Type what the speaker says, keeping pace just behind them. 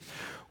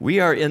We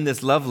are in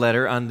this love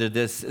letter under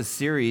this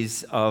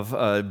series of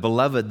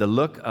Beloved, the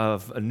look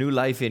of a new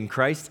life in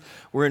Christ.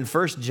 We're in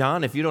 1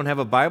 John. If you don't have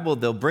a Bible,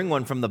 they'll bring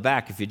one from the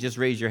back if you just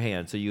raise your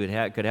hand. So you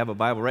could have a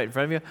Bible right in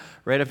front of you.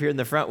 Right up here in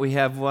the front, we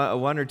have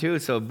one or two.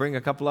 So bring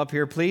a couple up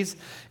here, please.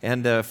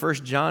 And 1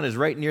 John is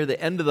right near the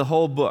end of the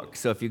whole book.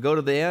 So if you go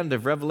to the end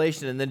of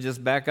Revelation and then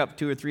just back up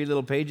 2 or 3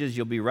 little pages,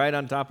 you'll be right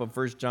on top of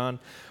 1 John.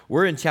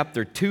 We're in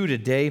chapter 2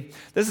 today.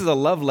 This is a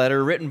love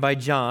letter written by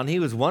John. He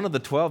was one of the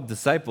 12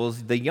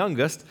 disciples, the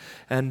youngest,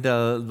 and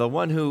the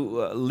one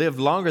who lived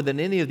longer than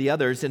any of the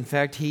others. In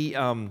fact, he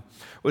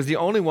was the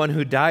only one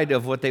who died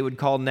of what they would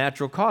call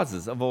natural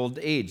causes of old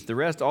age. The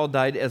rest all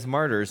died as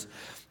martyrs.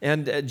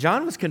 And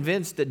John was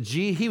convinced that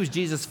he was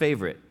Jesus'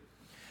 favorite.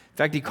 In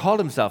fact, he called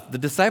himself the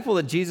disciple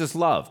that Jesus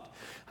loved.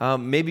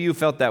 Maybe you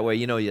felt that way.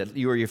 You know,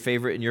 you were your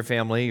favorite in your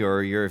family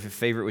or your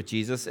favorite with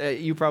Jesus.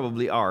 You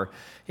probably are.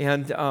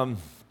 And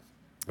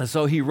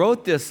so he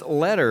wrote this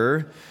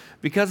letter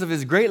because of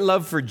his great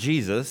love for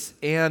Jesus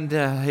and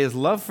his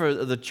love for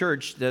the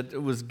church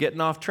that was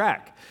getting off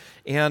track.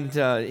 And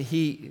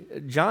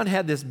John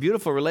had this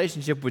beautiful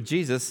relationship with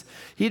Jesus.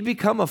 He'd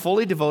become a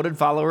fully devoted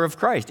follower of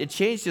Christ. It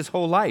changed his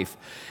whole life.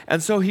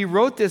 And so he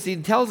wrote this. He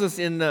tells us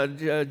in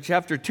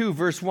chapter 2,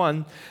 verse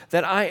 1,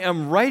 that I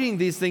am writing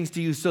these things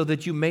to you so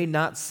that you may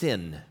not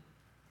sin.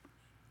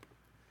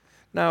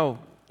 Now,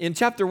 in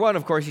chapter 1,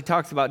 of course, he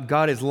talks about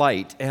God is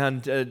light,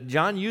 and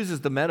John uses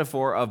the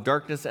metaphor of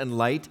darkness and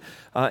light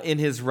in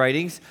his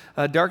writings.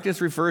 Darkness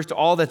refers to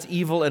all that's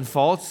evil and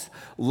false.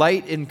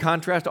 Light, in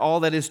contrast, all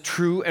that is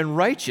true and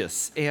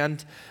righteous.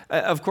 And,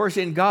 of course,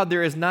 in God,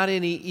 there is not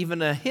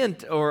even a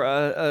hint or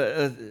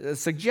a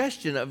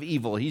suggestion of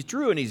evil. He's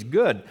true and he's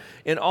good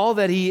in all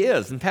that he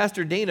is. And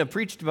Pastor Dana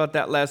preached about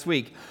that last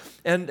week.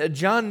 And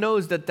John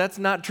knows that that's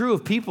not true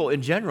of people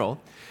in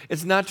general.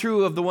 It's not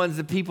true of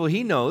the people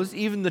he knows,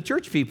 even the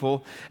church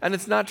people, and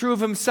it's not true of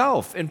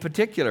himself in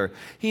particular.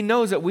 He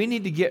knows that we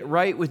need to get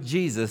right with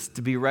Jesus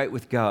to be right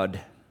with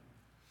God.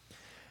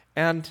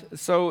 And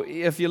so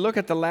if you look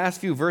at the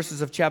last few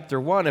verses of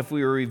chapter 1, if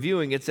we were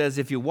reviewing, it says,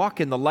 if you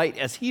walk in the light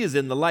as he is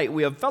in the light,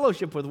 we have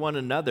fellowship with one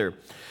another.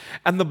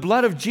 And the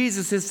blood of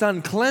Jesus, his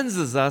son,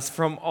 cleanses us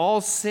from all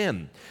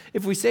sin.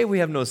 If we say we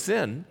have no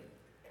sin,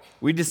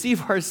 we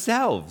deceive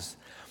ourselves,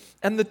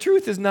 and the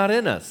truth is not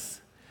in us.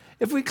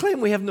 If we claim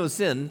we have no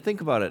sin,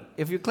 think about it.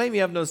 If you claim you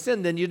have no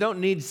sin, then you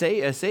don't need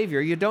a Savior.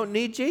 You don't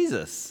need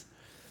Jesus.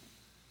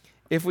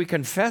 If we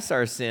confess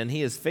our sin,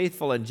 he is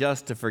faithful and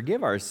just to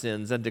forgive our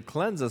sins and to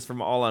cleanse us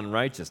from all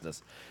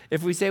unrighteousness.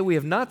 If we say we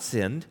have not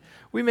sinned,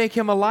 we make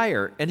him a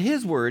liar, and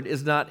his word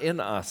is not in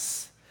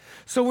us.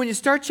 So when you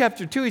start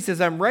chapter 2, he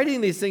says, I'm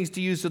writing these things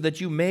to you so that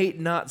you may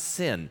not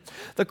sin.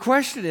 The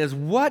question is,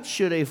 what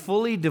should a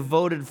fully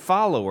devoted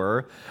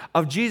follower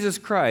of Jesus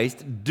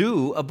Christ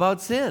do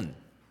about sin?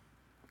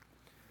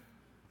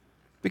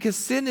 Because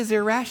sin is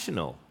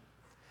irrational.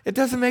 It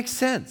doesn't make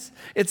sense.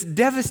 It's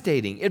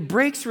devastating. It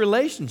breaks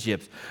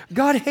relationships.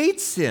 God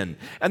hates sin,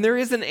 and there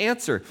is an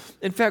answer.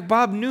 In fact,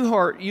 Bob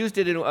Newhart used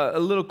it in a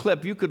little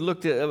clip. You could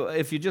look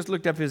if you just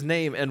looked up his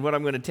name and what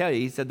I'm going to tell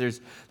you. He said,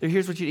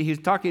 here's what he's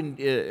talking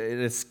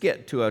in a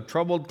skit to a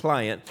troubled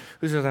client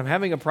who says, I'm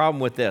having a problem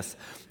with this.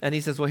 And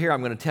he says, well, here, I'm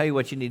going to tell you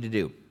what you need to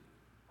do.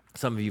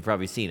 Some of you have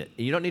probably seen it.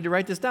 You don't need to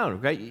write this down,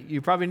 right? You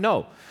probably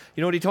know.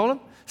 You know what he told him?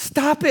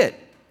 Stop it.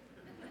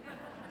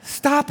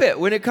 Stop it.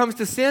 When it comes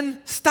to sin,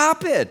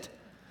 stop it.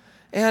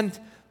 And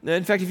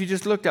in fact, if you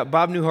just looked up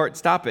Bob Newhart,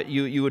 stop it,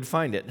 you would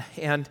find it.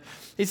 And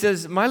he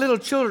says, my little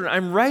children,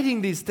 I'm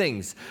writing these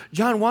things.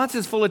 John wants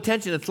his full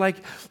attention. It's like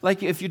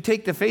if you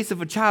take the face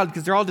of a child,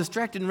 because they're all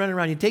distracted and running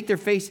around, you take their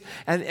face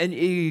and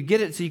you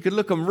get it so you could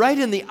look them right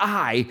in the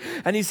eye.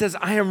 And he says,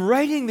 I am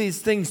writing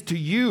these things to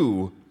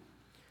you,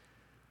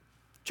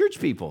 church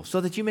people, so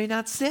that you may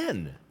not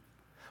sin.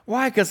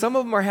 Why? Because some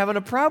of them are having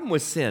a problem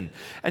with sin.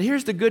 And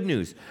here's the good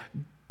news.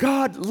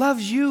 God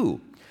loves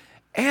you,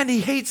 and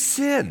he hates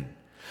sin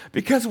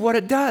because of what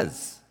it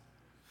does.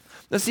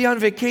 Let's see, on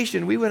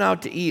vacation, we went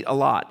out to eat a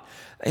lot.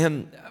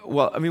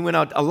 We went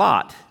out a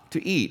lot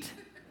to eat,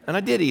 and I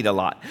did eat a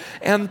lot.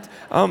 And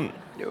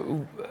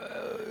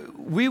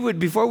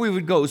before we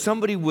would go,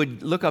 somebody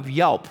would look up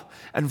Yelp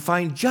and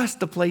find just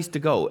the place to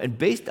go. And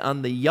based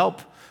on the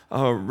Yelp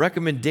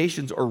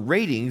recommendations or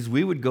ratings,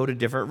 we would go to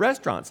different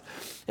restaurants.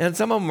 And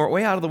some of them are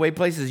way out of the way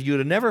places you'd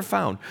have never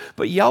found.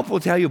 But Yelp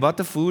will tell you about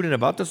the food and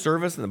about the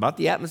service and about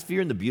the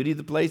atmosphere and the beauty of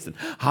the place and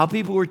how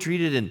people were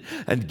treated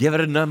and give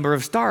it a number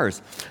of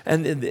stars.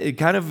 And it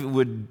kind of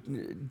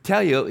would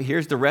tell you,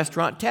 here's the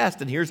restaurant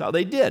test and here's how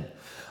they did.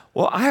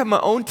 Well, I have my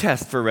own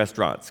test for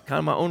restaurants, kind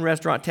of my own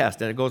restaurant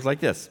test, and it goes like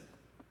this.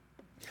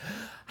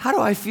 How do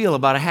I feel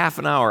about a half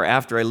an hour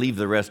after I leave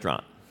the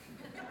restaurant?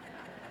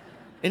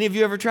 Any of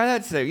you ever try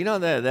that? Say,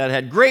 that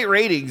had great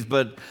ratings,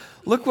 but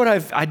look what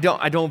I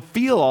don't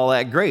feel all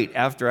that great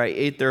after I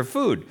ate their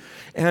food.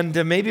 And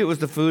maybe it was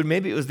the food,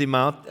 maybe it was the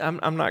amount.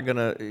 I'm not going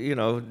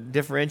to,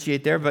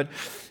 differentiate there, but,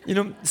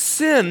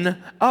 sin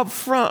up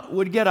front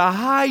would get a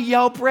high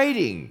Yelp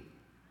rating.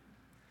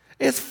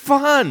 It's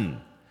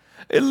fun.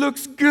 It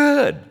looks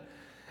good.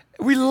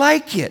 We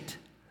like it.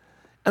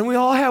 And we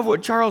all have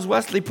what Charles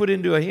Wesley put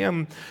into a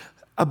hymn,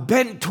 a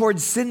bent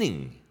towards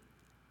sinning.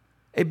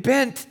 A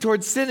bent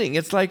towards sinning.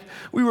 It's like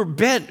we were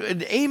bent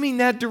and aiming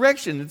that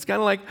direction. It's kind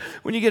of like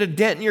when you get a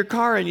dent in your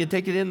car and you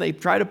take it in, they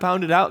try to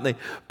pound it out and they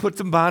put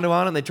some Bondo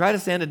on and they try to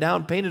sand it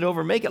down, paint it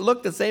over, make it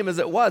look the same as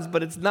it was,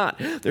 but it's not.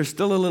 There's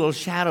still a little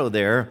shadow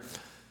there.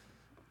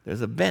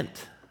 There's a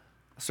bent,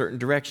 a certain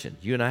direction.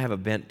 You and I have a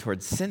bent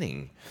towards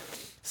sinning.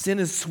 Sin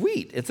is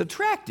sweet, it's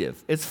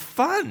attractive, it's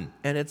fun,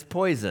 and it's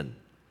poison.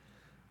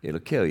 It'll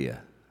kill you.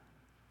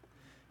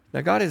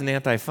 Now, God isn't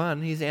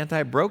anti-fun, He's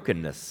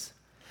anti-brokenness.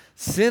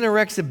 Sin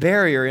erects a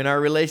barrier in our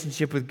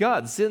relationship with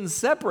God. Sin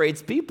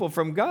separates people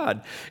from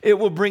God. It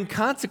will bring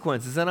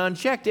consequences, and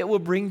unchecked, it will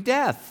bring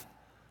death.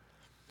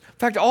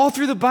 In fact, all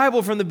through the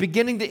Bible, from the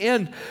beginning to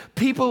end,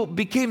 people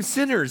became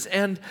sinners,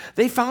 and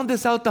they found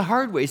this out the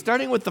hard way,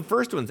 starting with the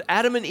first ones,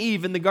 Adam and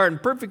Eve in the garden,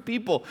 perfect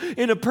people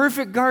in a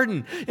perfect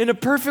garden, in a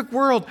perfect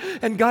world,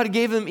 and God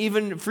gave them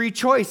even free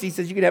choice. He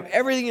says, you can have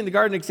everything in the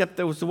garden except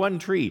there was the one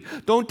tree.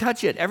 Don't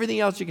touch it. Everything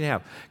else you can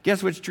have.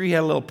 Guess which tree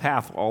had a little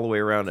path all the way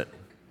around it?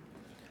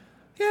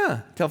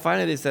 Yeah, until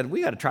finally they said,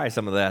 we got to try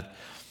some of that.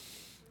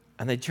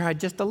 And they tried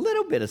just a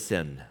little bit of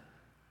sin,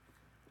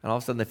 and all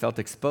of a sudden they felt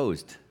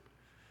exposed.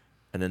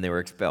 And then they were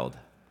expelled.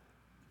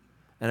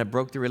 And it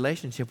broke the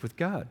relationship with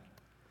God.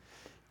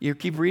 You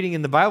keep reading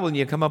in the Bible and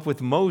you come up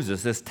with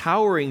Moses, this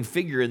towering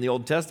figure in the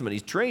Old Testament.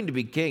 He's trained to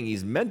be king.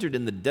 He's mentored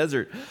in the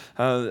desert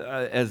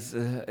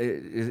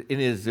in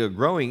his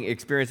growing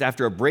experience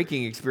after a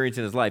breaking experience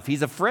in his life.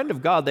 He's a friend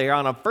of God. They are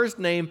on a first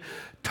name,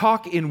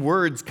 talk in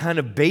words kind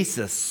of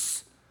basis.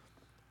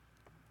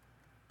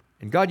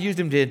 And God used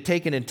him to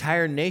take an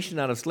entire nation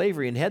out of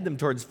slavery and head them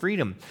towards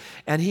freedom.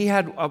 And he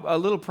had a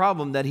little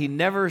problem that he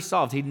never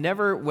solved. He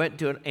never went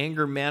to an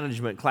anger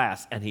management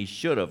class, and he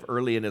should have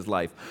early in his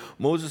life.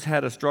 Moses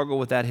had a struggle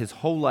with that his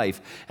whole life.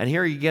 And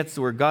here he gets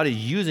to where God is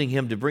using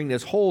him to bring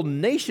this whole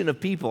nation of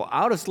people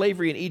out of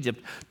slavery in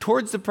Egypt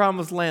towards the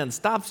promised land,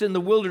 stops in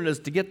the wilderness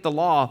to get the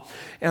law.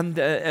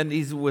 And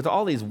he's with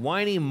all these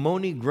whiny,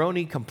 moany,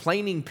 groany,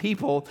 complaining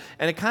people,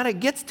 and it kind of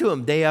gets to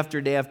him day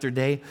after day after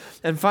day.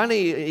 And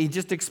finally, he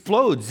just explodes.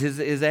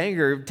 His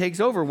anger takes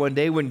over one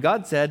day when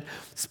God said,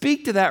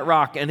 speak to that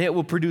rock and it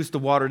will produce the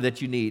water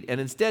that you need. And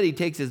instead he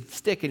takes his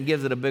stick and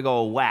gives it a big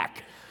old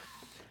whack.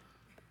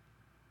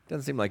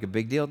 Doesn't seem like a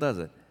big deal, does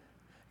it?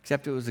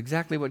 Except it was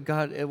exactly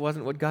it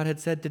wasn't what God had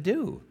said to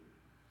do.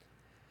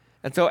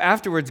 And so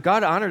afterwards,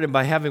 God honored him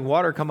by having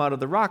water come out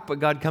of the rock, but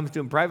God comes to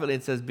him privately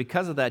and says,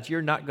 because of that,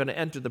 you're not going to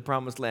enter the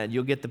promised land.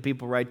 You'll get the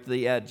people right to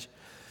the edge.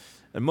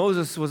 And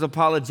Moses was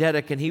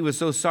apologetic, and he was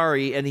so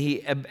sorry, and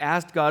he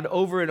asked God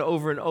over and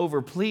over and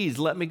over, please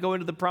let me go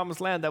into the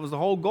promised land. That was the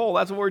whole goal.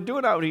 That's what we're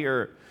doing out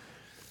here.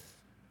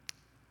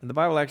 And the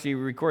Bible actually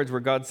records where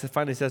God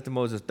finally says to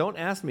Moses, don't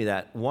ask me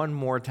that one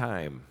more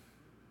time.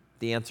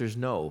 The answer is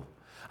no.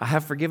 I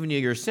have forgiven you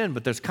your sin,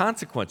 but there's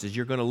consequences.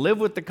 You're going to live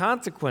with the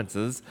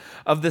consequences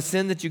of the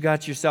sin that you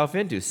got yourself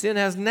into. Sin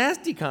has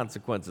nasty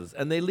consequences,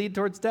 and they lead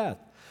towards death.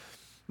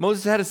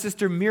 Moses had a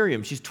sister,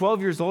 Miriam. She's 12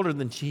 years older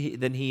than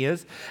he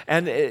is,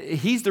 and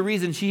he's the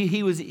reason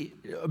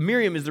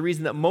Miriam is the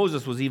reason that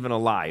Moses was even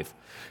alive.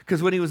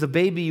 Because when he was a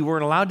baby, you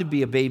weren't allowed to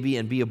be a baby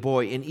and be a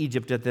boy in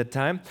Egypt at that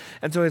time.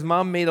 And so his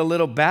mom made a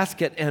little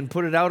basket and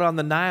put it out on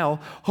the Nile,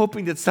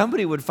 hoping that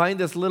somebody would find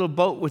this little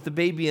boat with the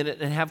baby in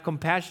it and have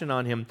compassion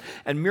on him.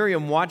 And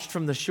Miriam watched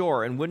from the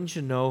shore, and wouldn't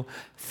you know,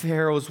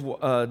 Pharaoh's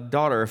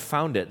daughter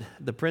found it,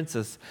 the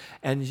princess,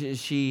 and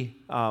she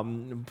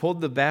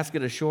pulled the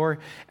basket ashore,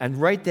 and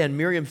right then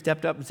Miriam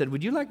stepped up and said,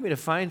 would you like me to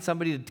find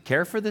somebody to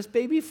care for this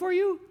baby for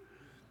you?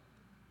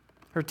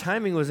 Her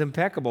timing was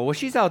impeccable. Well,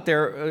 she's out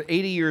there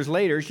 80 years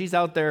later. She's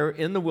out there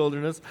in the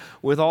wilderness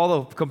with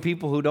all the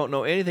people who don't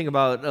know anything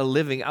about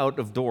living out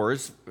of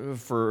doors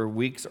for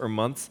weeks or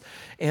months.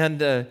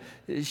 And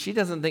she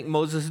doesn't think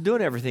Moses is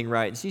doing everything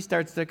right. And she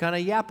starts to kind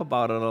of yap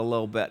about it a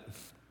little bit.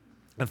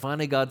 And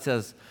finally God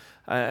says,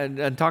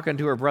 and talking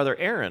to her brother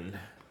Aaron,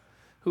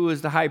 who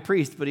was the high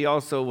priest, but he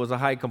also was a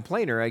high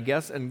complainer, I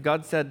guess. And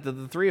God said to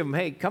the three of them,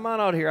 hey, come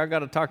on out here. I got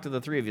to talk to the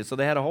three of you. So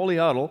they had a holy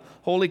huddle,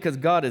 holy because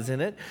God is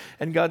in it.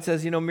 And God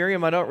says, you know,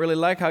 Miriam, I don't really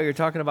like how you're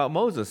talking about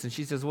Moses. And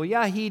she says, well,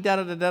 yeah, he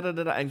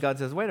da-da-da-da-da-da. And God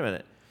says, wait a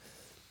minute.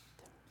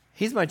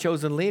 He's my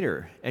chosen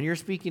leader, and you're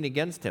speaking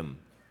against him.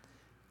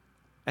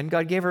 And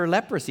God gave her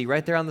leprosy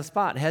right there on the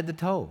spot, head to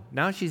toe.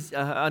 Now she's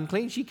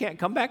unclean. She can't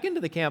come back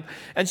into the camp.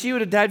 And she would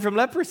have died from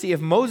leprosy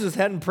if Moses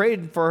hadn't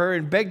prayed for her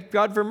and begged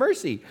God for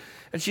mercy.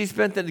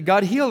 And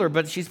God healed her,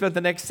 but she spent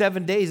the next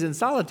 7 days in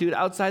solitude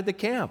outside the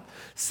camp.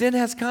 Sin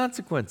has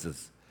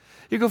consequences.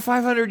 You go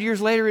 500 years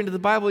later into the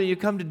Bible, and you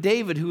come to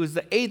David, who was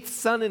the 8th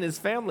son in his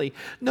family.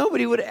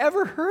 Nobody would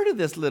ever heard of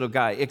this little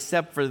guy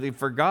except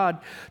for God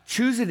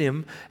choosing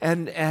him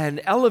and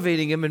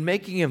elevating him and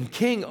making him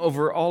king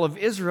over all of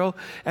Israel,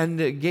 and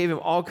gave him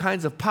all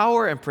kinds of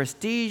power and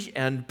prestige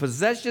and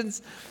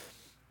possessions.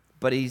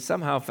 But he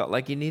somehow felt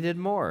like he needed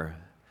more.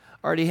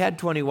 already had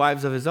 20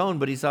 wives of his own,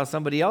 but he saw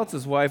somebody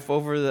else's wife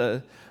over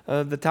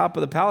the top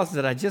of the palace and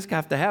said, I just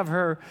have to have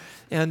her,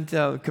 and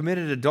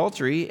committed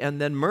adultery and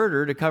then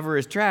murder to cover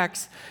his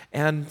tracks,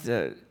 and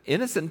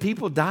innocent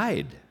people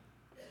died.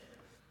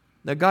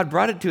 Now, God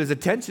brought it to his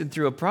attention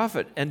through a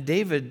prophet, and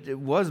David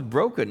was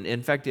broken.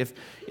 In fact, if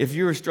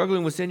you were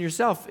struggling with sin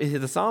yourself,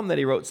 the psalm that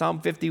he wrote,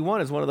 Psalm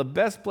 51, is one of the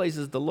best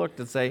places to look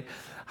to say,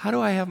 how do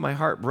I have my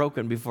heart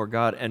broken before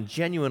God and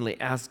genuinely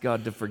ask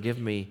God to forgive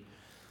me?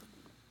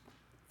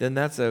 Then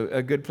that's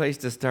a good place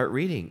to start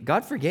reading.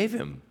 God forgave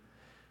him,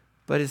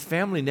 but his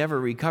family never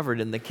recovered,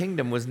 and the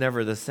kingdom was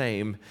never the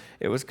same.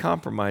 It was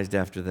compromised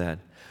after that.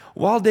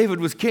 While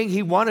David was king,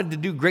 he wanted to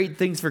do great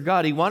things for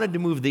God. He wanted to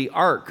move the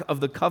Ark of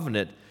the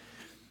Covenant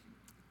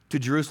to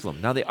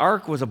Jerusalem. Now, the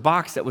ark was a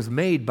box that was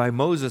made by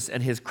Moses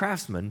and his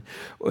craftsmen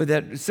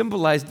that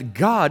symbolized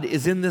God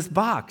is in this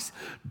box.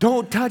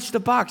 Don't touch the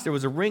box. There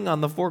was a ring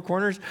on the four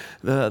corners.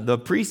 The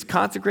priests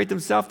consecrate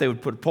themselves. They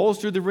would put poles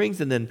through the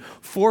rings, and then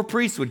 4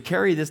 priests would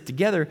carry this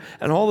together,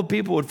 and all the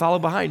people would follow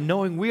behind,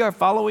 knowing we are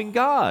following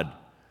God.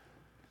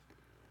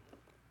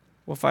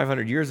 Well,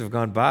 500 years have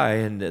gone by,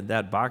 and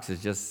that box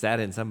has just sat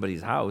in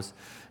somebody's house.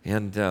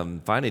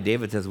 And finally,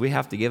 David says, we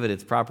have to give it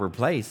its proper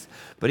place.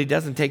 But he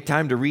doesn't take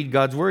time to read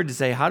God's word to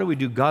say, how do we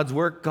do God's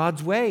work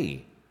God's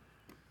way?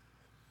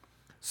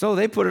 So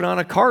they put it on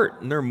a cart,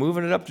 and they're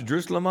moving it up to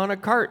Jerusalem on a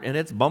cart, and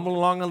it's bumbling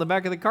along on the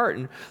back of the cart,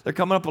 and they're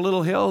coming up a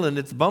little hill, and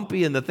it's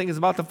bumpy, and the thing is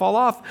about to fall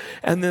off.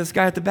 And this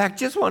guy at the back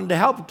just wanted to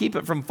help keep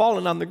it from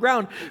falling on the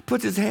ground,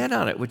 puts his hand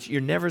on it, which you're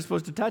never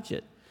supposed to touch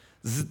it.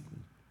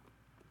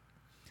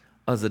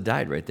 Uzzah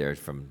died right there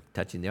from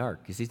touching the ark.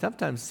 You see,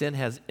 sometimes sin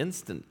has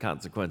instant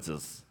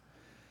consequences.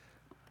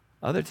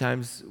 Other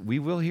times, we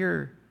will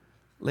hear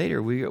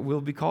later, we will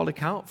be called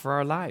account for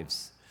our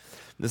lives.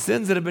 The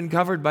sins that have been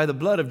covered by the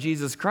blood of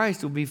Jesus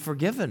Christ will be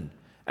forgiven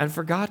and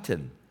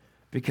forgotten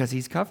because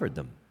he's covered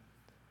them.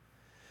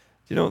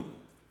 You know,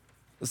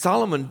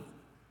 Solomon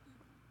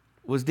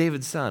was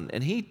David's son,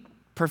 and he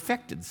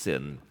perfected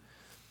sin.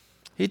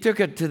 He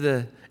took it to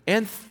the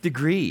nth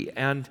degree,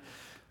 and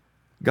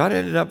God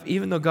ended up,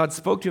 even though God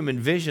spoke to him in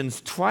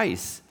visions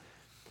twice,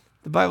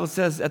 the Bible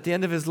says at the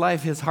end of his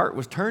life, his heart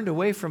was turned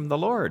away from the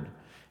Lord.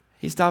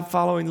 He stopped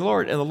following the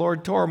Lord, and the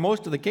Lord tore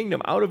most of the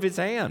kingdom out of his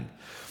hand.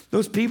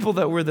 Those people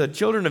that were the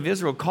children of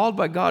Israel, called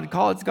by God,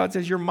 God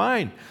says, you're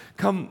mine.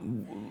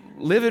 Come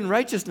live in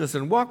righteousness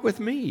and walk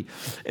with me.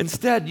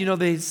 Instead,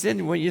 they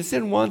sin. When you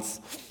sin once,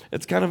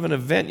 it's kind of an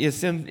event. You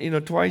sin,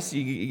 twice,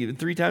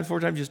 3 times, 4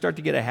 times, you start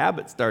to get a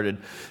habit started.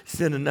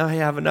 Sin, and now you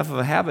have enough of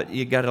a habit,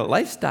 you got a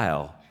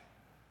lifestyle.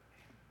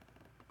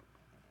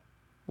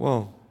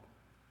 Well,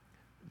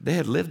 they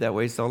had lived that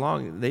way so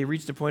long, they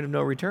reached a point of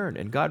no return,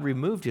 and God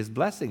removed his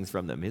blessings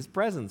from them, his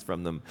presence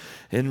from them,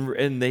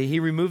 and he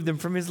removed them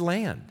from his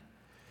land.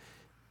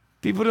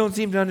 People don't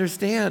seem to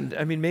understand.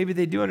 I mean, maybe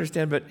they do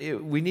understand, but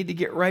we need to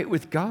get right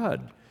with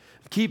God.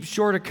 Keep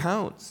short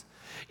accounts.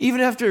 Even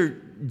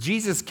after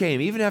Jesus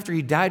came, even after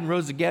he died and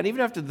rose again,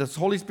 even after the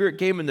Holy Spirit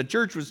came and the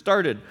church was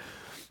started,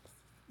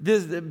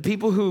 the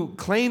people who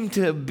claim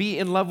to be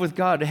in love with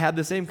God had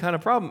the same kind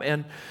of problem.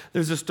 And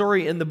there's a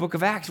story in the book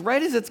of Acts,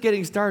 right as it's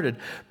getting started.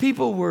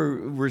 People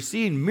were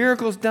seeing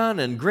miracles done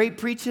and great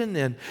preaching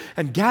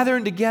and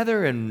gathering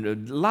together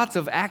and lots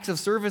of acts of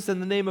service in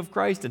the name of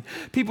Christ. And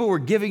people were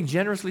giving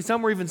generously.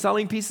 Some were even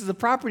selling pieces of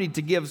property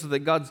to give so that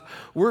God's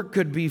work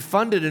could be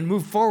funded and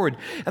move forward.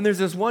 And there's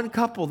this one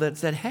couple that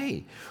said,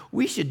 hey,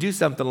 we should do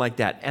something like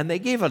that. And they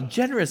gave a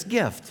generous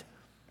gift.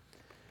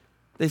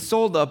 They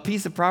sold a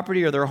piece of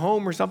property or their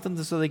home or something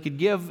so they could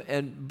give,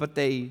 but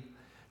they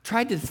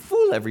tried to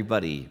fool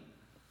everybody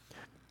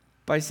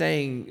by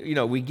saying,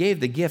 we gave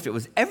the gift. It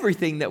was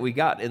everything that we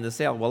got in the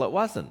sale. Well, it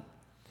wasn't.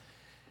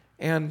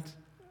 And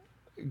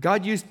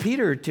God used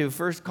Peter to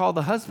first call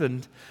the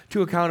husband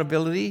to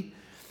accountability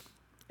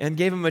and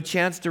gave him a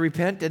chance to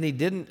repent, and he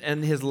didn't,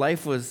 and his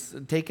life was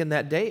taken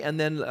that day. And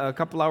then a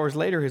couple hours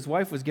later, his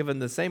wife was given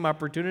the same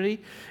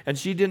opportunity, and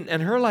she didn't,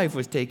 and her life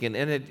was taken.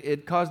 And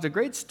it caused a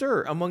great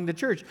stir among the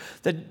church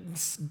that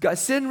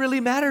sin really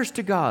matters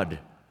to God.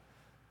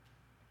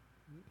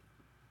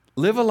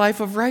 Live a life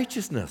of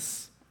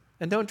righteousness,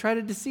 and don't try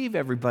to deceive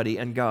everybody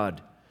and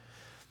God.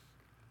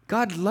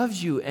 God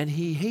loves you, and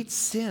he hates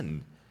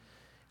sin.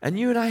 And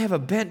you and I have a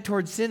bent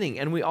towards sinning,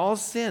 and we all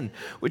sin,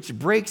 which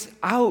breaks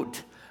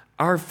out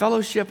our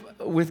fellowship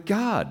with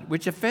God,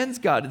 which offends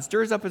God and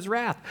stirs up his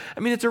wrath. I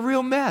mean, it's a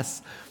real mess.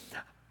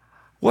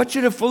 What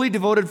should a fully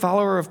devoted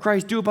follower of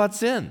Christ do about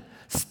sin?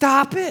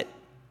 Stop it.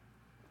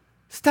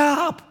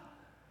 Stop.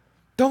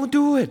 Don't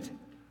do it.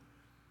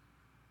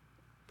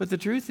 But the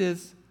truth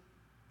is,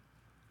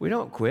 we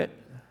don't quit.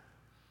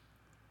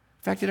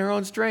 In fact, in our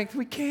own strength,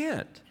 we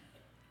can't.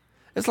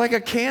 It's like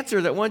a cancer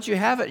that once you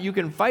have it, you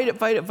can fight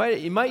it.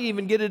 You might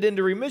even get it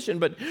into remission,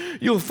 but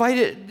you'll fight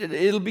it.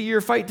 It'll be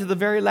your fight to the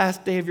very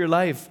last day of your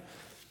life.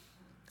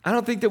 I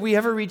don't think that we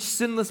ever reach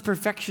sinless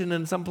perfection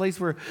in some place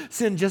where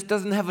sin just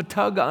doesn't have a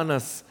tug on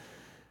us.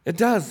 It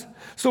does.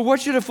 So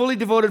what should a fully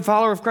devoted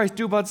follower of Christ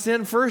do about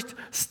sin? First,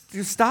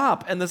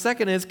 stop. And the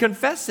second is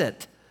confess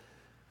it.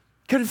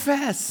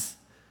 Confess.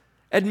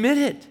 Admit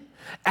it.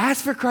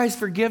 Ask for Christ's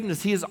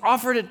forgiveness. He has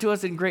offered it to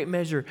us in great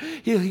measure.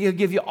 He'll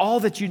give you all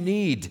that you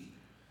need. It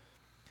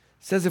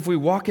says if we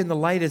walk in the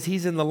light as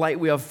he's in the light,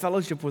 we have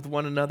fellowship with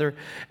one another,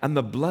 and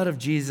the blood of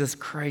Jesus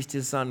Christ,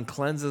 his Son,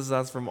 cleanses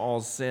us from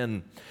all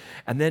sin.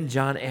 And then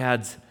John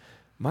adds,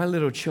 my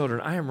little children,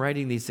 I am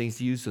writing these things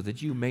to you so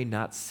that you may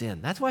not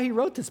sin. That's why he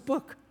wrote this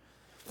book.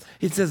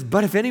 It says,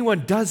 but if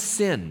anyone does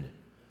sin,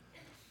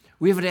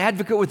 we have an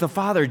advocate with the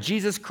Father,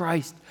 Jesus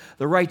Christ,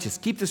 the righteous.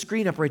 Keep the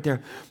screen up right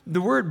there. The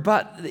word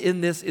but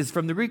in this is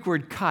from the Greek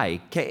word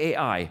kai,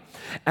 K-A-I.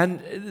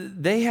 And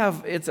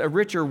it's a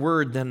richer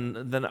word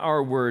than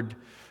our word,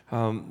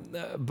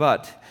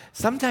 but.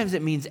 Sometimes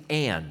it means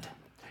and.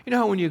 You know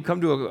how when you come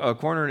to a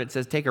corner and it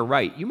says take a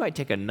right, you might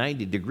take a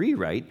 90-degree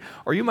right,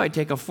 or you might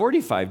take a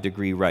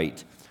 45-degree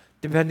right,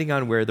 depending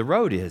on where the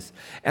road is.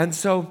 And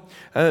so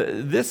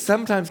this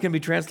sometimes can be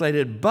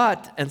translated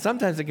but, and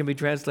sometimes it can be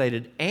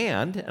translated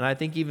and I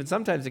think even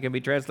sometimes it can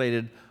be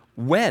translated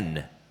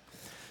when.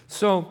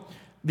 So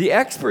the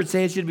experts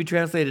say it should be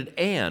translated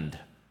and.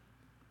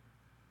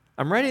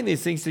 I'm writing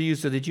these things to you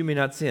so that you may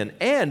not sin.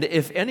 And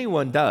if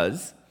anyone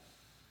does,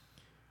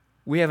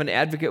 we have an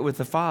advocate with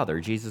the Father,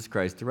 Jesus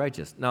Christ the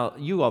righteous. Now,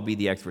 you all be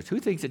the experts. Who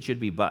thinks it should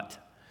be but?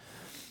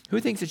 Who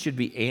thinks it should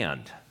be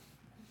and?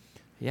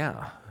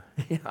 Yeah.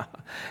 Yeah,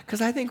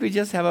 because I think we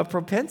just have a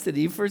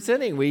propensity for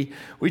sinning. We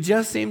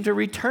just seem to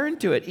return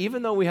to it,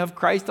 even though we have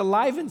Christ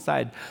alive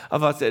inside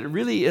of us. It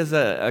really is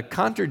a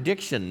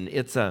contradiction.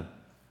 It's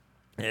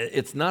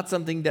not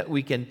something that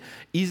we can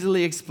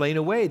easily explain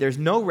away. There's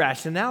no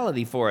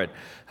rationality for it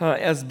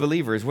as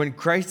believers. When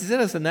Christ is in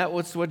us, and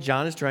that's what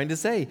John is trying to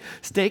say.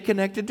 Stay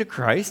connected to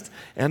Christ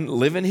and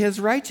live in his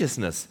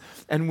righteousness.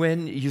 And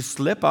when you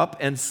slip up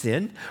and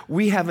sin,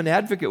 we have an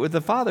advocate with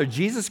the Father,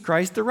 Jesus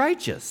Christ the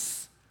righteous.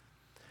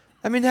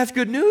 I mean, that's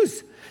good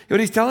news.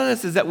 What he's telling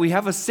us is that we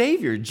have a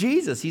Savior,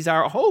 Jesus. He's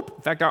our hope.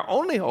 In fact, our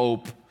only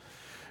hope.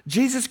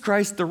 Jesus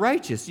Christ the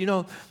righteous. You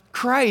know,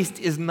 Christ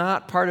is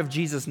not part of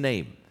Jesus'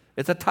 name.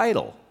 It's a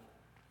title.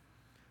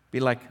 Be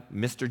like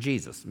Mr.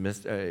 Jesus,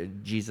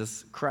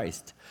 Jesus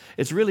Christ.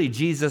 It's really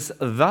Jesus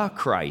the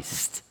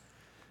Christ.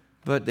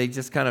 But they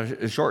just kind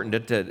of shortened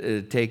it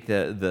to take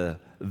the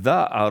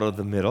out of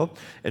the middle.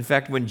 In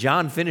fact, when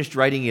John finished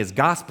writing his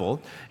gospel,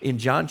 in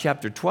John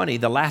chapter 20,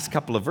 the last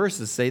couple of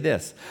verses say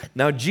this.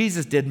 Now,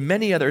 Jesus did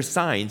many other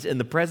signs in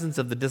the presence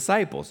of the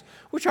disciples,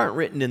 which aren't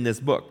written in this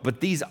book,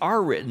 but these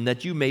are written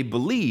that you may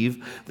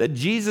believe that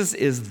Jesus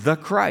is the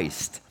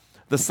Christ,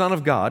 the Son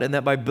of God, and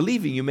that by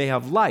believing you may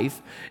have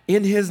life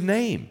in his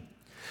name.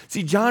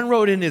 See, John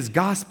wrote in his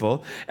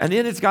gospel, and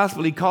in his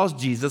gospel he calls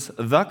Jesus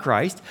the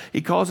Christ. He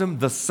calls him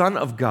the Son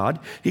of God.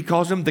 He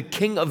calls him the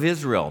King of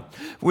Israel.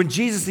 When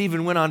Jesus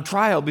even went on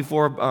trial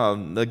before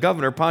the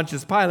governor,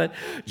 Pontius Pilate,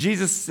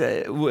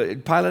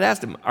 Pilate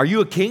asked him, are you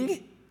a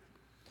king?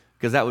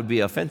 Because that would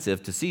be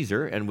offensive to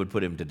Caesar and would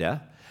put him to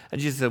death.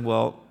 And Jesus said,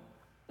 well,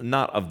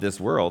 not of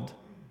this world.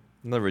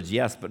 In other words,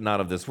 yes, but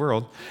not of this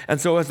world. And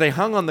so as they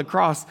hung on the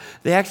cross,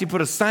 they actually put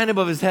a sign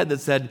above his head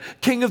that said,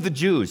 King of the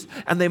Jews.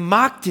 And they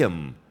mocked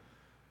him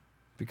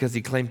because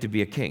he claimed to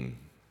be a king.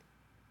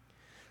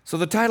 So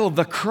the title of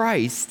the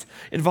Christ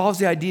involves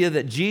the idea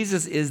that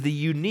Jesus is the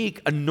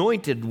unique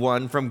anointed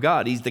one from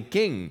God. He's the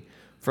king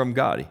from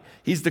God.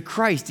 He's the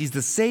Christ. He's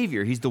the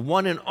Savior. He's the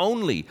one and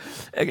only.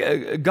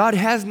 God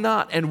has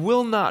not and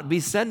will not be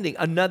sending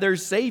another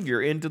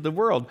Savior into the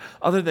world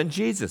other than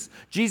Jesus.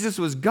 Jesus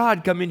was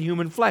God come in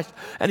human flesh,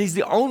 and he's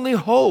the only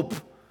hope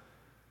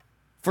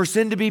for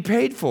sin to be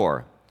paid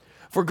for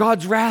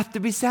God's wrath to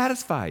be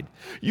satisfied.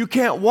 You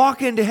can't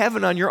walk into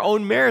heaven on your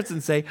own merits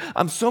and say,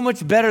 I'm so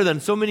much better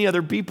than so many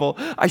other people,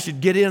 I should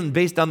get in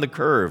based on the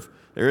curve.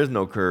 There is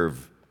no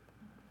curve.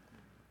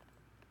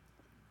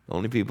 The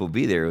only people who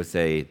be there who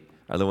say,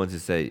 are the ones who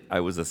say, I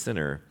was a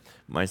sinner.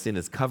 My sin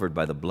is covered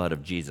by the blood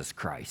of Jesus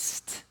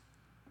Christ.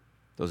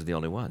 Those are the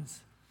only ones.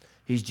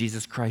 He's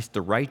Jesus Christ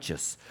the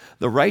righteous.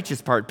 The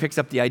righteous part picks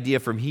up the idea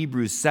from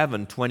Hebrews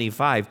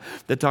 7:25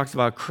 that talks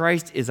about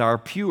Christ is our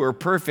pure,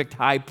 perfect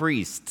high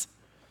priest,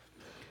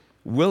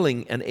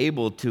 willing and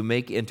able to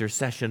make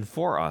intercession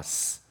for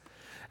us.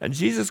 And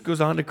John goes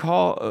on to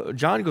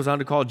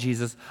call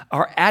Jesus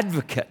our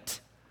advocate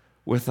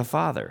with the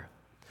Father.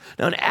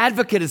 Now, an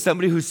advocate is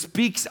somebody who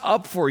speaks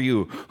up for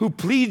you, who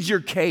pleads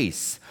your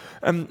case.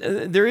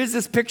 There is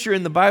this picture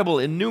in the Bible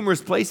in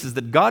numerous places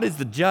that God is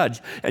the judge,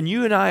 and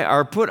you and I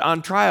are put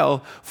on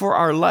trial for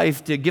our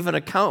life to give an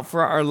account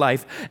for our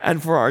life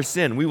and for our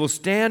sin. We will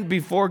stand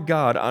before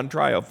God on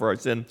trial for our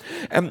sin.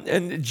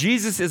 And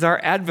Jesus is our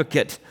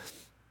advocate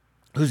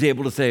who's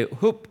able to say,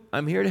 whoop,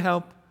 I'm here to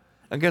help.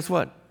 And guess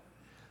what?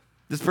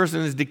 This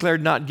person is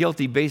declared not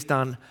guilty based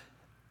on,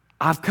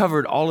 I've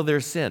covered all of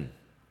their sin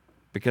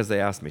because they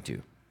asked me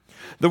to.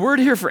 The word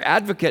here for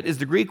advocate is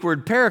the Greek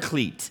word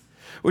paraclete,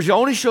 which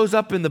only shows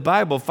up in the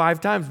Bible 5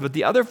 times, but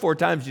the other 4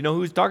 times, you know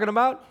who he's talking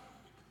about?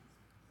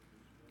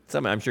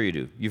 I'm sure you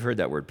do. You've heard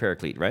that word,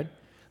 paraclete, right?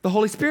 The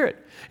Holy Spirit.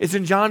 It's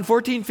in John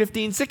 14,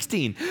 15,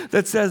 16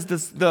 that says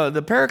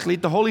the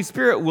Paraclete, the Holy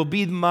Spirit, will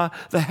be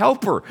the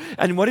helper.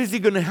 And what is he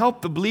going to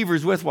help the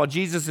believers with while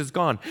Jesus is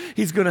gone?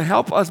 He's going to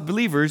help us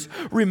believers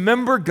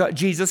remember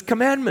Jesus'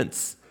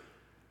 commandments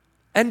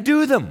and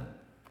do them.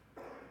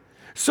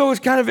 So it's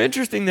kind of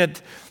interesting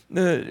that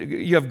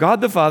you have God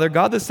the Father,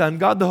 God the Son,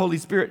 God the Holy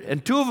Spirit,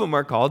 and two of them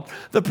are called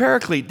the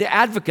Paraclete, the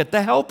advocate,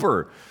 the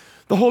helper.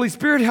 The Holy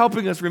Spirit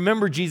helping us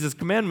remember Jesus'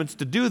 commandments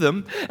to do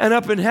them, and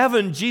up in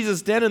heaven, Jesus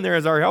standing there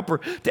as our helper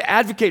to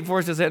advocate for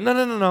us to say,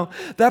 no,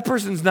 that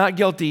person's not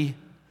guilty.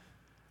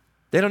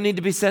 They don't need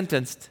to be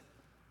sentenced.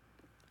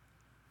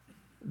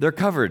 They're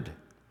covered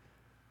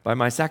by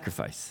my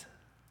sacrifice.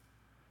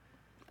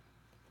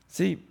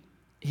 See,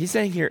 he's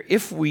saying here,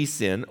 if we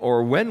sin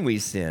or when we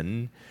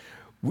sin,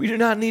 we do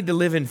not need to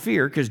live in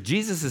fear because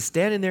Jesus is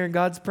standing there in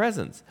God's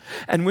presence.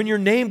 And when your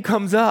name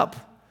comes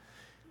up,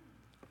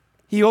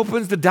 he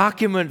opens the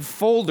document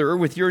folder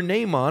with your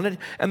name on it,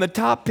 and the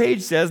top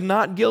page says,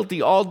 not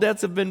guilty, all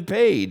debts have been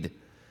paid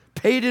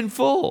in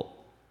full.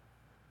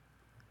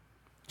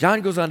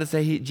 John goes on to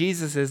say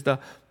Jesus is the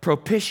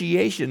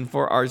propitiation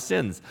for our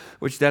sins,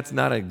 which that's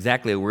not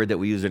exactly a word that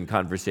we use in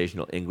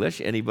conversational English.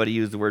 Anybody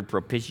use the word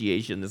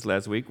propitiation this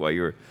last week while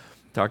you were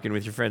talking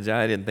with your friends?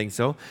 I didn't think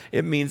so.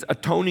 It means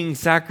atoning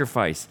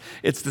sacrifice.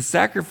 It's the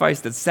sacrifice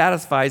that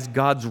satisfies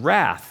God's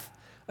wrath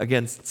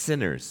against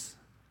sinners.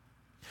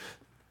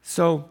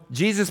 So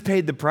Jesus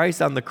paid the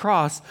price on the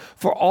cross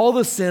for all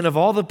the sin of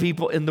all the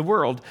people in the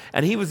world,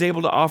 and he was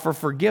able to offer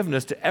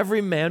forgiveness to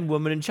every man,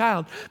 woman, and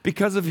child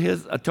because of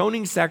his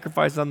atoning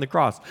sacrifice on the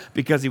cross,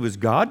 because he was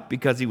God,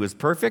 because he was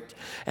perfect,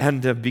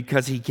 and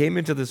because he came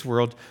into this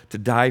world to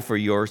die for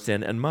your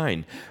sin and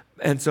mine.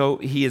 And so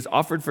he has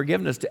offered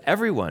forgiveness to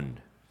everyone.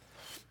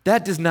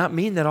 That does not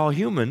mean that all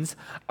humans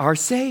are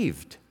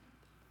saved.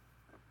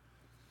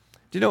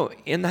 Do you know,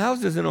 in the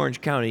houses in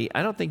Orange County,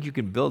 I don't think you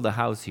can build a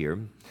house here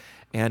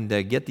and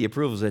get the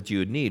approvals that you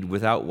would need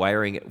without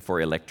wiring it for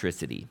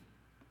electricity.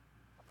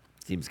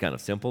 Seems kind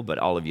of simple, but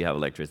all of you have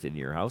electricity in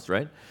your house,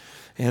 right?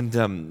 And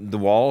the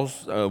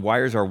walls,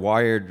 wires are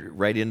wired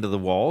right into the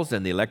walls,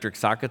 and the electric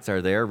sockets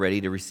are there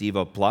ready to receive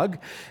a plug.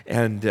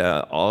 And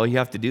all you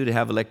have to do to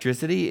have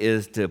electricity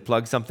is to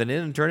plug something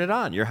in and turn it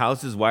on. Your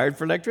house is wired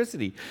for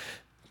electricity.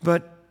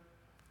 But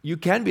you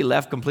can be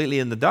left completely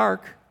in the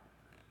dark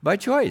by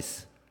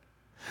choice.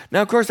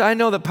 Now, of course, I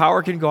know that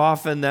power can go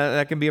off and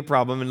that can be a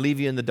problem and leave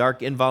you in the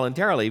dark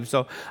involuntarily.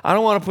 So I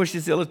don't want to push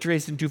this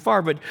illustration too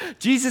far, but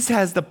Jesus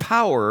has the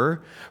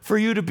power for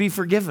you to be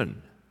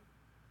forgiven.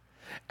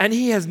 And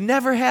he has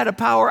never had a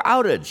power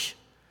outage.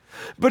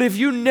 But if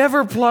you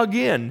never plug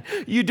in,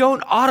 you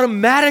don't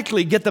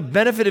automatically get the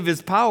benefit of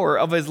his power,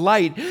 of his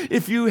light,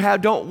 if you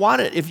don't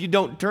want it, if you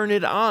don't turn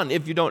it on,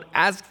 if you don't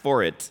ask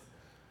for it.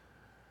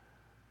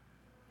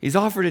 He's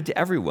offered it to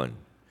everyone.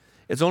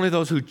 It's only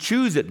those who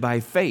choose it by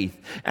faith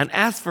and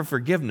ask for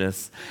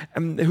forgiveness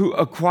and who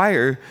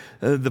acquire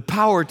the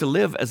power to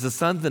live as the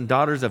sons and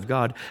daughters of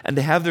God and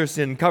to have their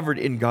sin covered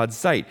in God's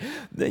sight.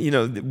 You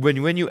know,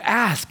 when you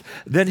ask,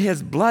 then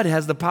his blood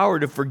has the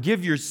power to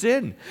forgive your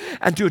sin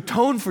and to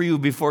atone for you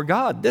before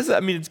God.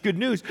 It's good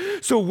news.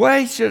 So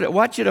what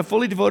should a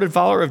fully devoted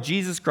follower of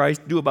Jesus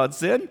Christ do about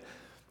sin?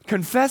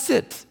 Confess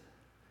it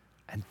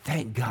and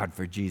thank God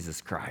for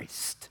Jesus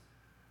Christ.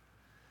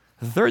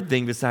 The third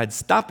thing besides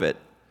stop it,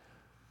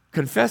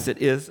 confess it,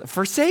 is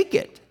forsake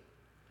it.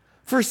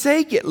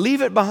 Forsake it.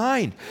 Leave it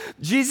behind.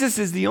 Jesus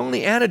is the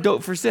only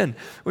antidote for sin,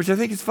 which I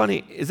think is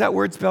funny. Is that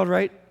word spelled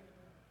right?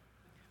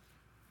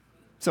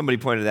 Somebody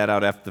pointed that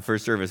out after the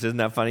first service. Isn't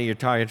that funny? You're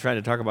trying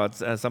to talk about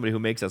somebody who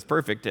makes us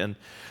perfect, and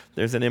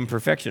there's an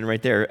imperfection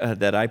right there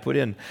that I put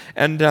in.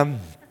 And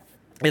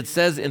it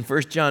says in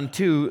 1 John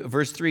 2,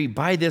 verse 3,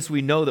 by this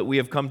we know that we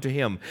have come to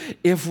him,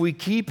 if we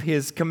keep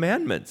his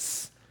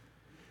commandments.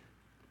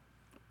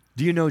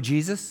 Do you know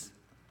Jesus?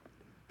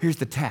 Here's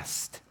the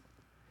test.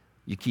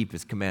 You keep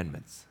his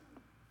commandments.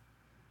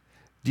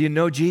 Do you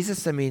know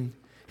Jesus?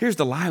 Here's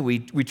the lie we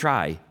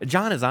try.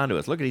 John is onto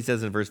us. Look what he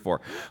says in verse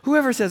 4.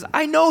 Whoever says,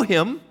 I know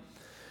him,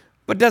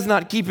 but does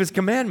not keep his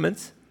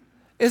commandments,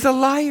 is a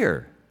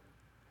liar,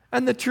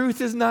 and the truth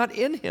is not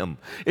in him.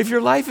 If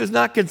your life is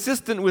not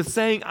consistent with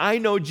saying, I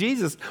know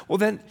Jesus, well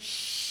then,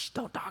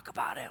 don't talk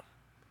about him.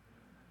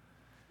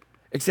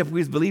 Except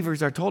we as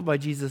believers are told by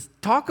Jesus,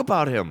 talk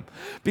about him,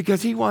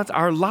 because he wants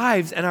our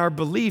lives and our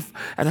belief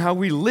and how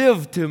we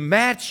live to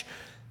match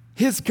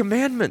his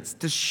commandments,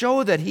 to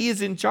show that he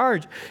is in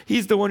charge.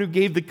 He's the one who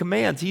gave the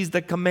commands. He's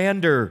the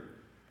commander.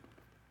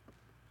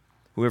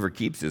 Whoever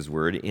keeps his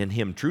word, in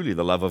him truly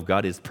the love of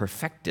God is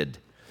perfected.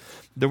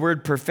 The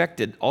word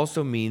perfected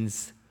also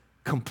means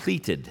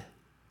completed.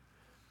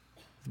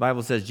 The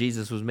Bible says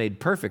Jesus was made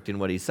perfect in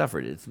what he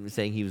suffered. It's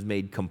saying he was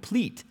made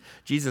complete.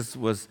 Jesus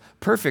was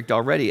perfect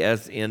already,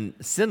 as in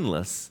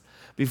sinless,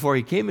 before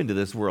he came into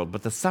this world.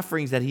 But the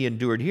sufferings that he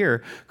endured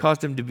here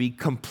caused him to be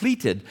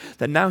completed,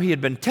 that now he had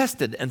been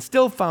tested and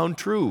still found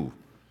true.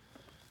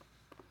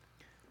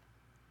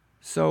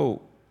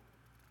 So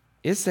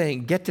it's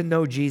saying get to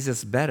know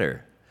Jesus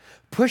better.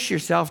 Push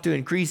yourself to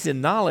increase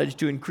in knowledge,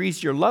 to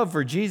increase your love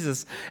for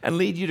Jesus, and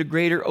lead you to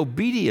greater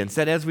obedience.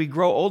 That as we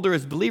grow older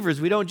as believers,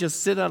 we don't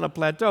just sit on a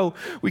plateau.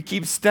 We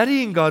keep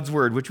studying God's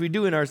Word, which we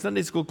do in our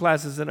Sunday school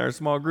classes and our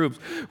small groups,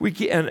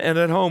 and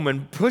at home,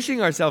 and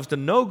pushing ourselves to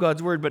know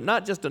God's Word, but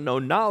not just to know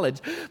knowledge,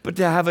 but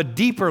to have a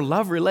deeper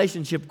love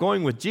relationship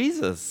going with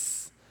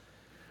Jesus,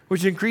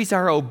 which increase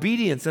our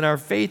obedience and our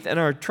faith and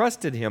our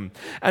trust in Him,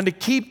 and to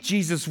keep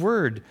Jesus'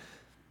 Word.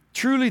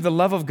 Truly, the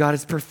love of God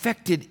is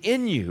perfected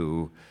in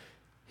you,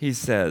 he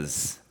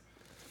says.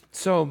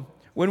 So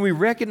when we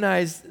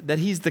recognize that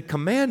He's the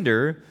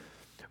commander,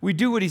 we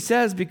do what He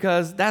says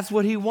because that's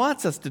what He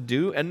wants us to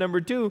do. And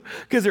number two,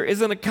 because there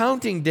is an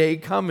accounting day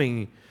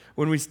coming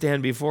when we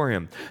stand before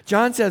Him.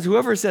 John says,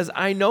 whoever says,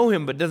 I know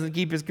Him, but doesn't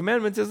keep His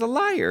commandments is a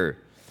liar.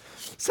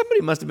 Somebody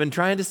must have been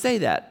trying to say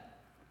that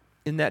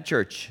in that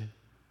church.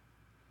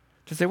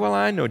 To say, well,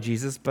 I know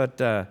Jesus, but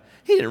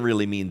He didn't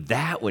really mean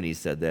that when He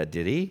said that,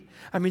 did He?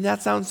 I mean,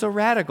 that sounds so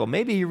radical.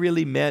 Maybe He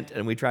really meant,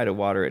 and we try to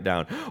water it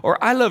down.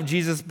 Or, I love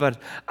Jesus, but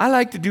I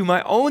like to do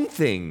my own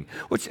thing,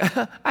 which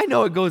I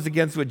know it goes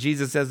against what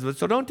Jesus says,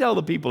 so don't tell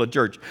the people at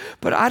church.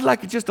 But I'd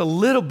like just a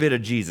little bit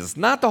of Jesus,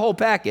 not the whole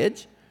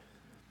package,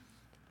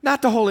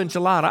 not the whole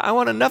enchilada. I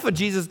want enough of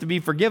Jesus to be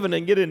forgiven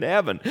and get into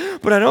heaven,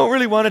 but I don't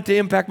really want it to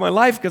impact my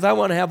life because I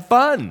want to have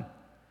fun.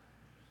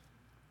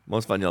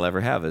 Most fun you'll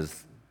ever have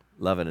is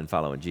loving and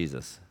following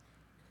Jesus.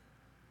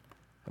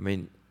 I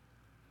mean,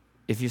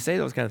 if you say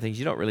those kind of things,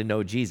 you don't really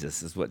know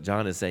Jesus, is what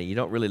John is saying. You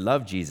don't really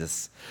love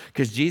Jesus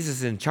because Jesus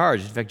is in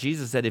charge. In fact,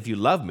 Jesus said, if you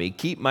love me,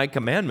 keep my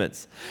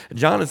commandments. And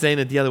John is saying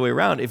it the other way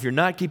around. If you're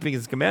not keeping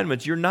His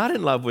commandments, you're not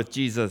in love with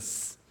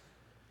Jesus.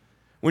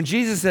 When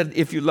Jesus said,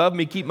 if you love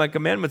me, keep my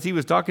commandments, He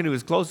was talking to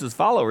His closest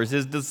followers,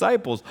 His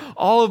disciples,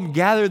 all of them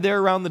gathered there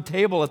around the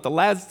table at the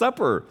Last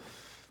Supper.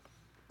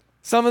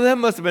 Some of them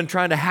must have been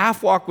trying to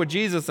half walk with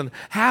Jesus and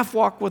half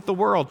walk with the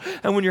world.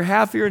 And when you're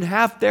half here and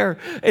half there,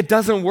 it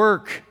doesn't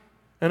work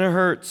and it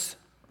hurts.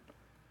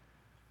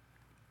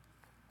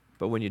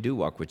 But when you do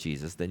walk with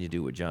Jesus, then you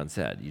do what John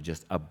said. You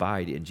just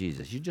abide in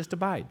Jesus. You just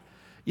abide.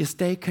 You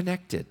stay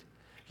connected.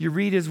 You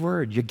read His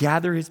Word. You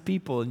gather His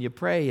people and you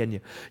pray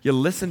and you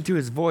listen to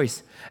His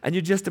voice and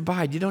you just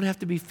abide. You don't have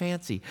to be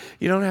fancy.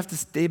 You don't have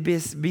to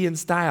be in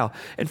style.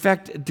 In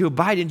fact, to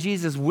abide in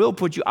Jesus will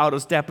put you out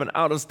of step and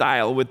out of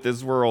style with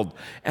this world.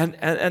 And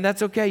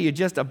that's okay. You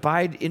just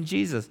abide in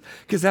Jesus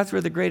because that's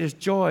where the greatest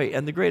joy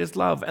and the greatest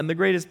love and the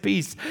greatest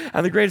peace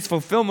and the greatest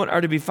fulfillment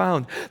are to be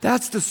found.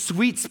 That's the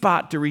sweet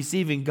spot to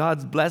receiving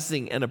God's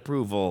blessing and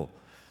approval.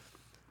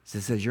 He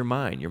says, you're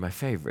mine. You're my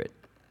favorite.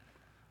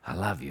 I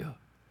love you.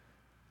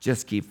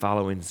 Just keep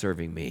following and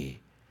serving me.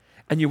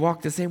 And you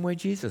walk the same way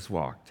Jesus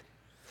walked.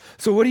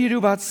 So what do you do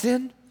about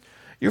sin?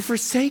 You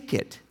forsake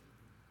it.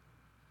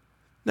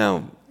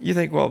 Now, you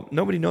think, well,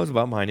 nobody knows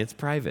about mine. It's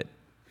private.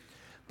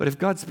 But if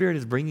God's Spirit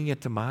is bringing it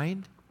to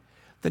mind,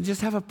 then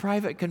just have a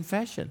private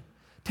confession.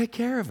 Take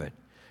care of it.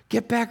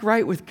 Get back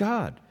right with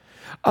God.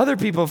 Other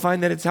people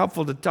find that it's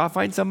helpful to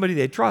find somebody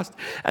they trust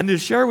and to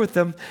share with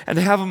them and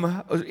have them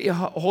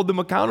hold them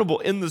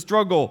accountable in the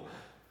struggle.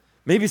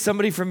 Maybe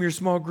somebody from your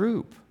small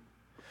group.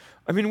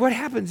 I mean, what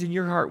happens in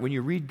your heart when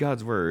you read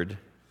God's Word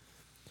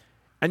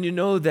and you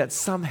know that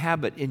some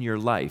habit in your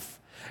life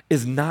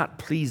is not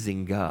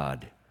pleasing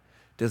God,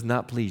 does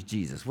not please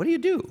Jesus? What do?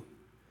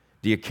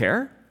 Do you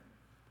care?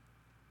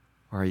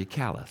 Or are you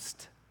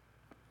calloused?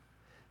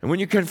 And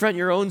when you confront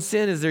your own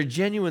sin, is there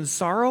genuine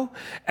sorrow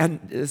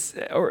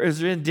or is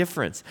there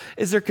indifference?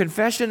 Is there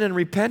confession and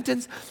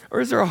repentance? Or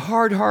is there a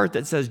hard heart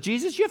that says,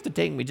 Jesus, you have to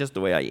take me just the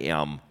way I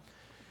am?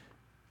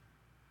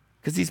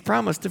 Because He's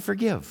promised to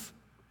forgive.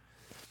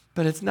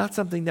 But it's not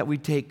something that we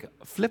take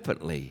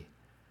flippantly.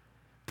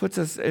 Puts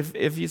us,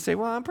 if you say,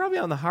 well, I'm probably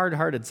on the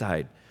hard-hearted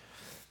side,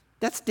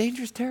 that's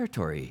dangerous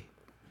territory.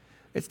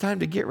 It's time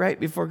to get right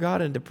before God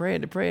and to pray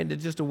and to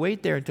just to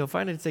wait there until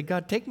finally say,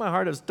 God, take my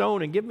heart of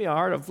stone and give me a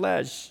heart of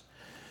flesh.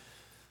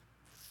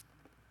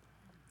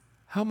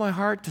 Help my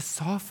heart to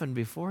soften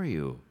before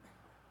you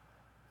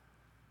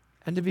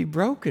and to be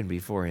broken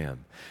before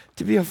Him.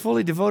 To be a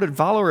fully devoted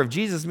follower of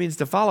Jesus means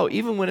to follow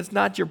even when it's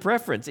not your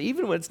preference,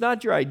 even when it's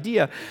not your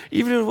idea,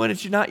 even when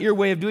it's not your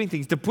way of doing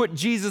things, to put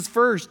Jesus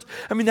first.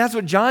 I mean, that's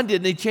what John did,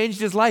 and he changed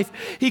his life.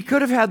 He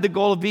could have had the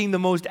goal of being the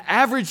most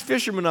average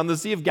fisherman on the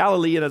Sea of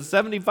Galilee in a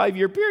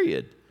 75-year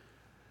period.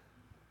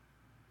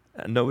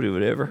 And nobody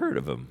would have ever heard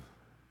of him.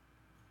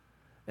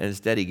 And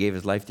instead, he gave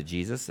his life to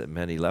Jesus. It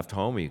meant he left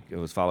home. He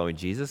was following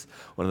Jesus.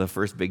 One of the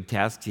first big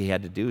tasks he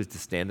had to do is to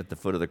stand at the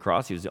foot of the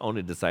cross. He was the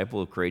only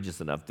disciple courageous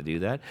enough to do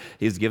that.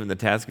 He was given the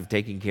task of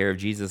taking care of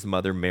Jesus'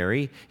 mother,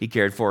 Mary. He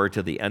cared for her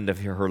to the end of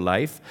her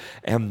life.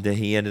 And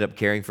he ended up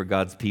caring for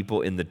God's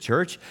people in the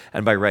church.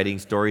 And by writing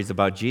stories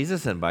about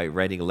Jesus and by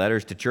writing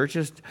letters to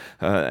churches.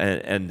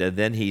 And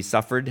then he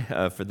suffered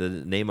for the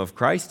name of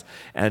Christ.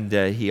 And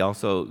he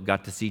also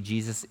got to see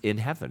Jesus in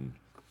heaven.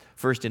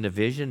 First in a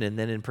vision and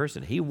then in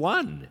person. He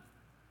won.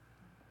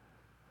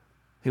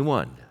 He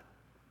won.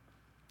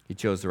 He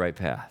chose the right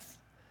path.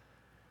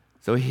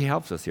 So he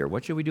helps us here.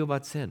 What should we do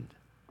about sin?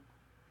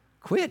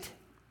 Quit.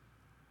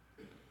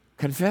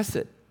 confess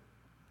it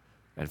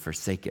and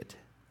forsake it.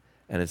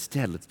 And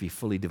instead, let's be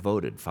fully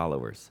devoted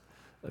followers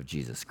of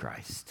Jesus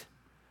Christ.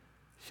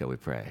 Shall we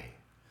pray?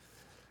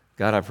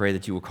 God, I pray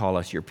that you will call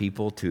us, your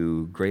people,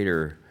 to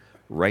greater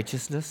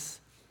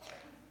righteousness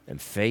and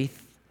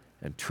faith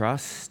and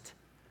trust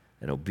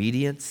and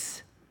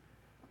obedience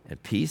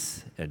and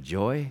peace and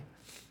joy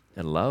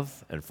and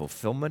love and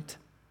fulfillment.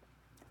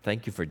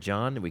 Thank you for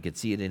John. We could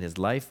see it in his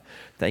life.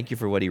 Thank you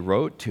for what he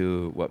wrote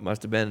to what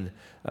must have been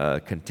a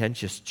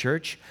contentious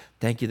church.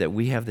 Thank you that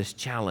we have this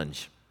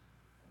challenge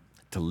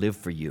to live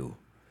for you.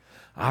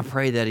 I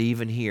pray that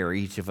even here,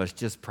 each of us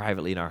just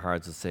privately in our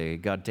hearts will say,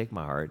 God, take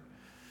my heart.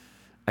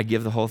 I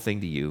give the whole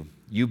thing to you.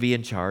 You be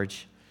in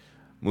charge.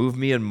 Move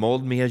me and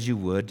mold me as you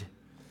would.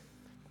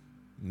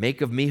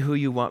 Make of me who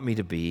you want me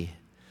to be.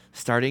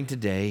 Starting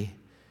today,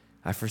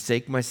 I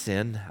forsake my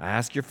sin. I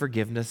ask your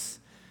forgiveness.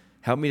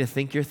 Help me to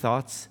think your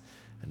thoughts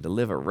and to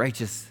live a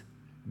righteous,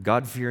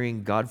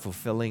 God-fearing,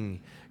 God-fulfilling,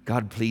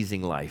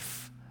 God-pleasing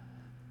life.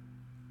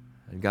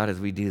 And God, as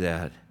we do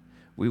that,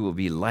 we will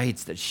be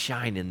lights that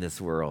shine in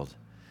this world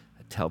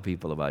and tell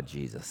people about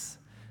Jesus.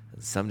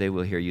 And someday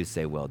we'll hear you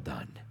say, well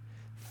done.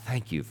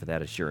 Thank you for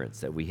that assurance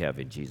that we have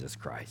in Jesus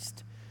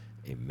Christ.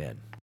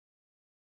 Amen.